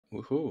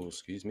Woohoo,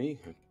 excuse me.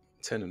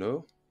 10 and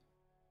 0.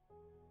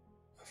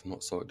 I've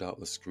not sorted out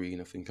the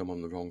screen. I think I'm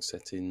on the wrong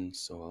settings,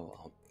 so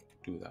I'll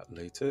do that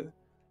later.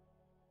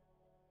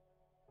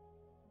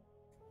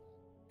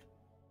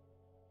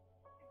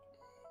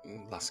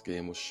 Last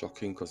game was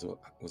shocking because it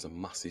was a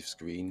massive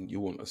screen.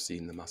 You wouldn't have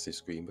seen the massive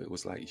screen, but it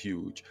was like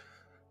huge.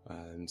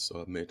 And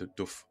so I made a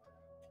duff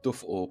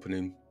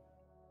opening.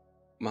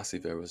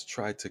 Massive errors.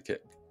 Tried to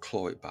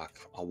claw it back.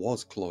 I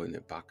was clawing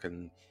it back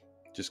and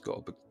just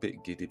got a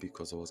bit giddy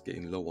because I was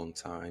getting low on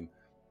time.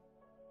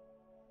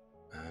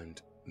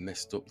 And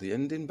messed up the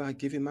ending by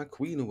giving my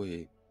queen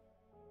away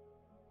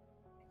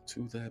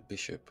to their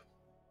bishop.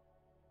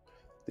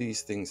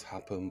 These things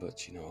happen,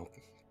 but you know,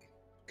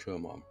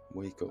 come on,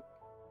 wake up.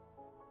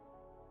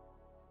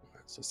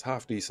 So it's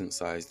half decent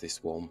size,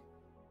 this one.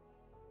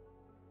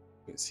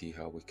 Let's see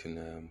how we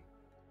can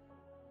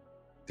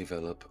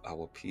develop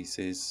our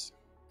pieces.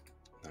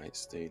 Knight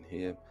staying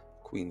here.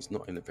 Queen's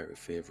not in a very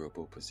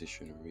favourable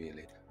position,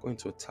 really. Going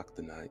to attack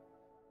the knight.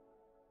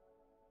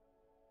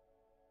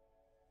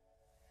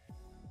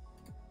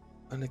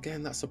 And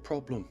again, that's a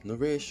problem.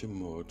 Narration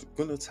mode.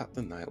 Going to attack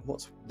the knight.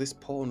 This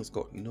pawn has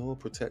got no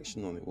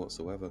protection on it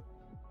whatsoever.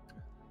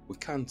 We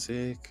can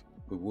take.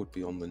 We would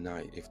be on the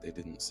knight if they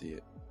didn't see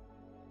it.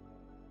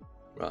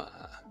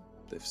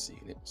 They've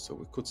seen it. So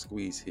we could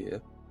squeeze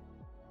here.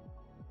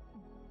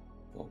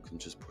 Or we can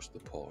just push the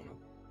pawn up.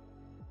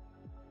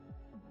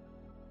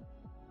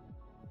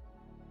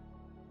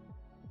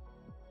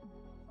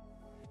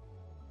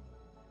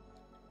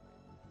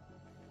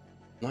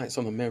 Knight's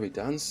on a merry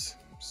dance.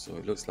 So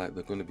it looks like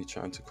they're going to be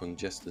trying to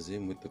congest us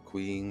in with the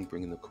queen,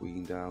 bringing the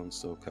queen down.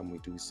 So can we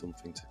do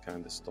something to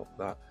kind of stop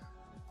that?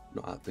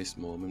 Not at this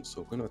moment.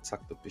 So we're going to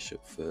attack the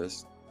bishop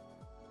first.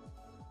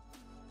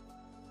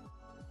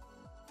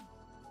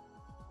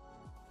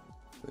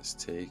 Let's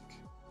take.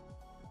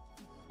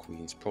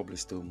 Queen's probably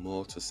still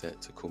more to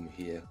set to come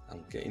here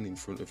and getting in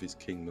front of his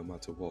king no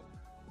matter what.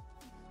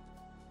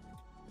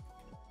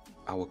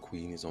 Our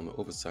queen is on the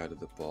other side of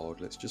the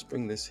board. Let's just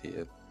bring this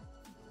here.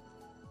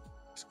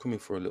 He's coming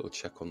for a little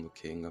check on the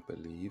king, I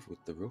believe,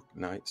 with the rook.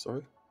 Knight,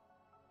 sorry.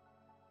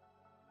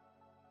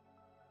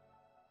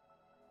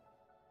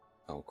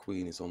 Our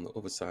queen is on the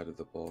other side of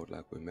the board,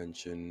 like we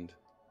mentioned.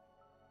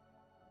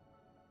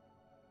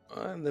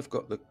 And they've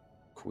got the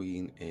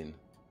queen in.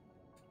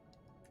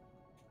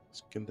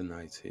 Skin the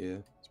knight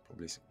here. It's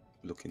probably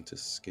looking to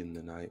skin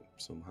the knight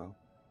somehow.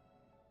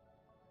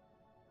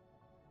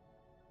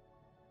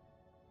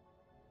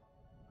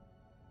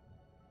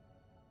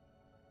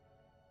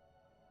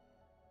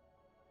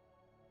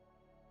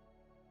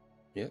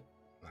 Yep,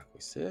 like we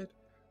said.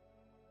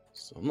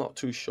 So I'm not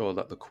too sure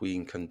that the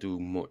queen can do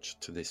much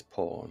to this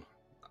pawn.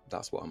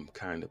 That's what I'm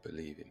kind of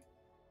believing.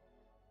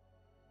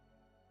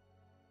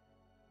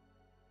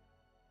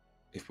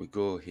 If we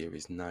go here,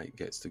 his knight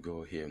gets to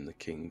go here and the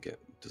king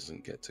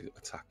doesn't get to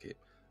attack it.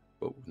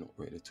 But we're not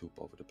really too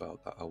bothered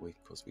about that, are we?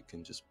 Because we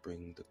can just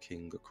bring the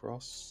king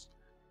across.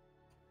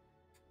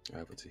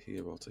 Either to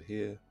here or to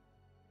here.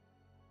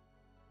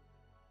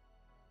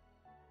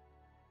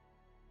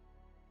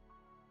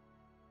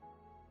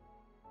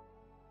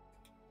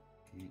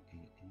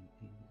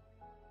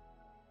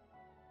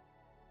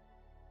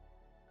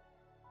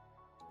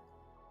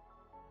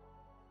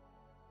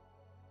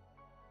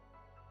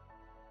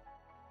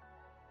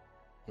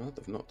 No,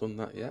 they've not done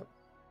that yet.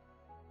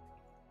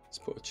 Let's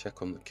put a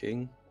check on the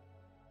king.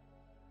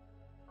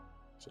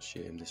 It's a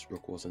shame this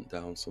rook wasn't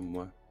down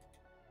somewhere.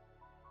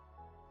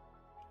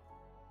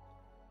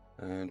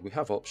 And we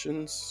have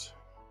options.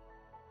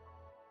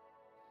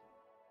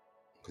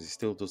 Because he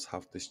still does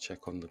have this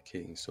check on the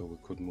king, so we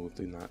could move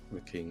the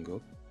king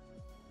up.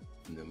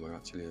 And then we're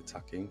actually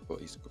attacking, but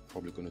he's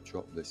probably going to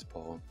drop this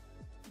pawn.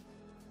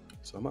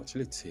 So I'm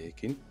actually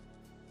taking.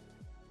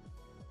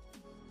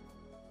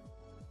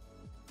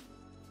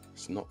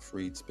 It's not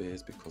freed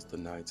space because the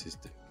knight is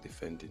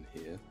defending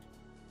here,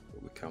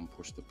 but we can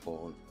push the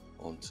pawn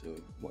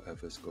onto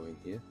whatever's going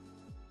here.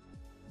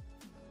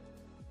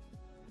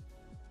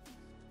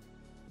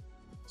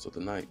 So the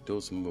knight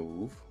does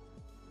move.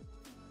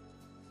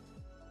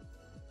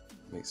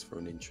 Makes for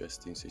an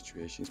interesting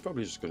situation. He's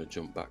probably just going to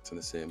jump back to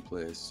the same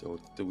place. So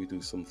do we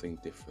do something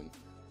different?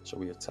 Shall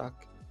we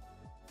attack?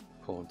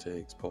 Pawn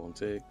takes, pawn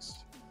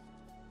takes.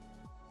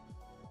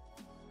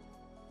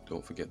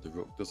 Don't forget the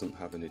rook doesn't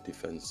have any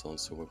defense on,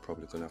 so we're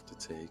probably going to have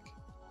to take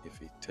if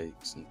he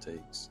takes and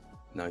takes.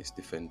 Knight's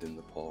defending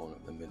the pawn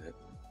at the minute.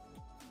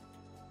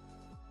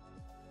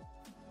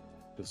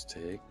 Does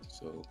take,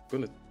 so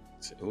gonna.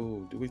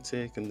 Oh, do we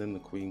take and then the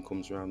queen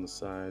comes around the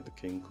side, the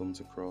king comes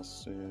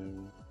across?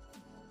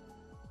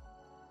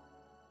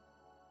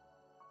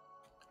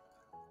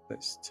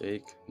 Let's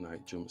take.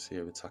 Knight jumps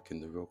here, attacking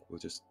the rook. We'll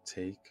just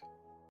take.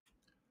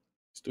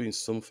 He's doing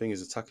something.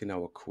 He's attacking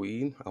our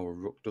queen. Our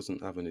rook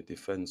doesn't have any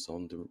defense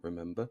on,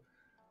 remember.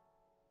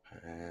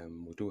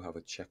 We do have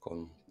a check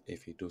on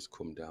if he does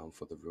come down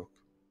for the rook.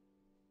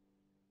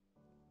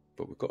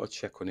 But we've got a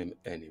check on him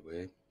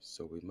anyway,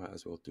 so we might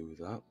as well do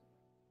that.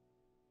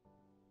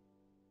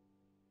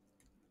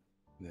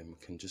 then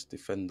we can just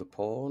defend the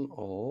pawn,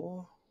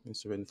 or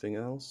is there anything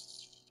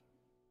else?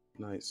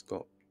 Knight's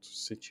got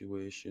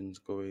situations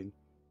going.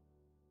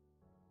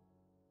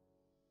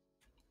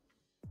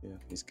 Yeah,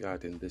 he's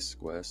guarding this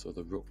square so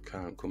the rook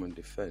can't come and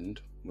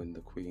defend when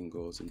the queen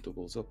goes and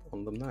doubles up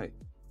on the knight.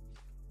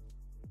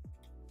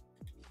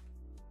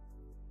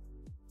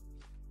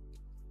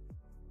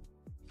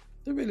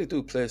 They really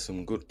do play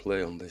some good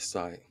play on this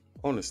side.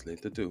 Honestly,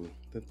 they do.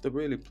 They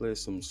really play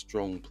some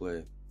strong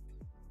play.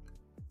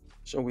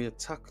 Shall we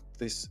attack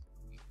this?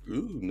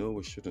 Ooh, no,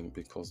 we shouldn't,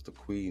 because the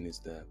queen is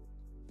there.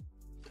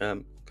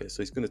 Okay,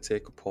 so he's going to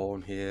take a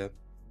pawn here,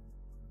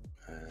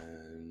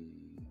 and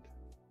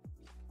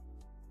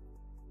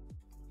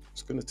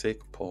he's going to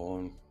take a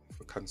pawn.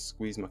 If I can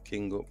squeeze my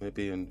king up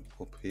maybe and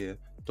up here.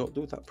 Don't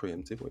do that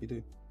preemptive. What you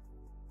do?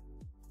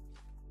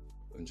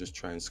 And just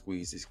try and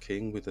squeeze his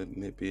king with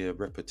maybe a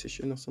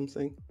repetition or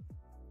something.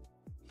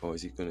 Or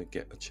is he going to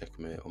get a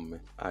checkmate on me?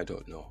 I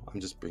don't know. I'm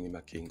just bringing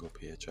my king up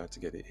here, trying to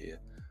get it here.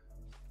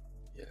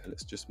 Yeah,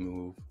 let's just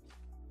move.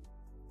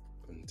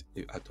 And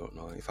I don't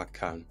know if I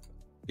can.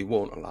 He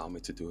won't allow me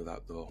to do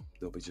that though.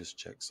 There'll be just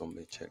checks on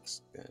me,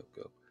 checks. There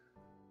we go.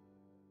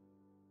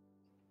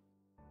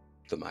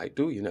 They might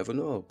do, you never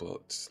know,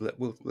 but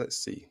let's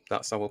see.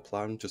 That's our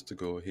plan, just to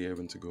go here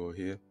and to go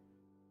here.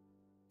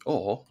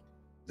 Or,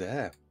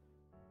 there.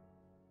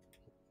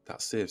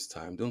 That saves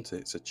time, doesn't it?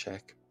 It's a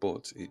check,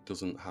 but it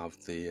doesn't have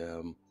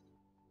the...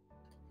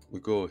 we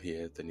go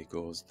here, then he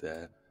goes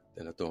there,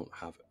 then I don't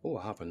have... Oh,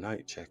 I have a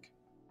knight check.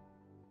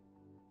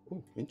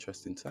 Oh,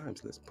 interesting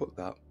times. Let's put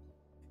that.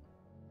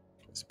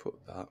 Let's put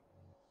that.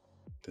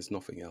 There's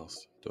nothing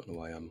else. Don't know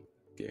why I'm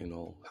getting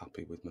all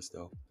happy with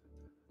myself.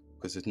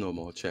 Because there's no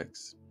more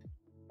checks.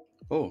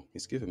 Oh,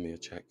 he's giving me a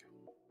check.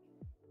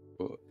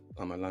 But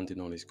am I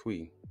landing on his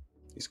queen?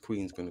 His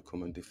queen's going to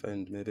come and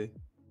defend, maybe.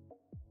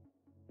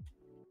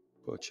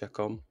 Put a check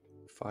on.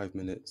 5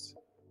 minutes.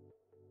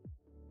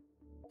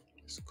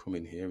 He's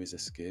coming here. He's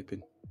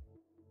escaping.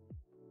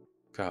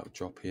 Can't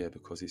drop here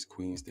because his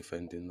queen's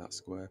defending that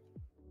square.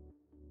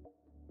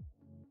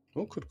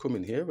 Oh, could come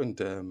in here and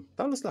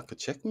that looks like a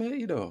checkmate,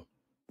 you know.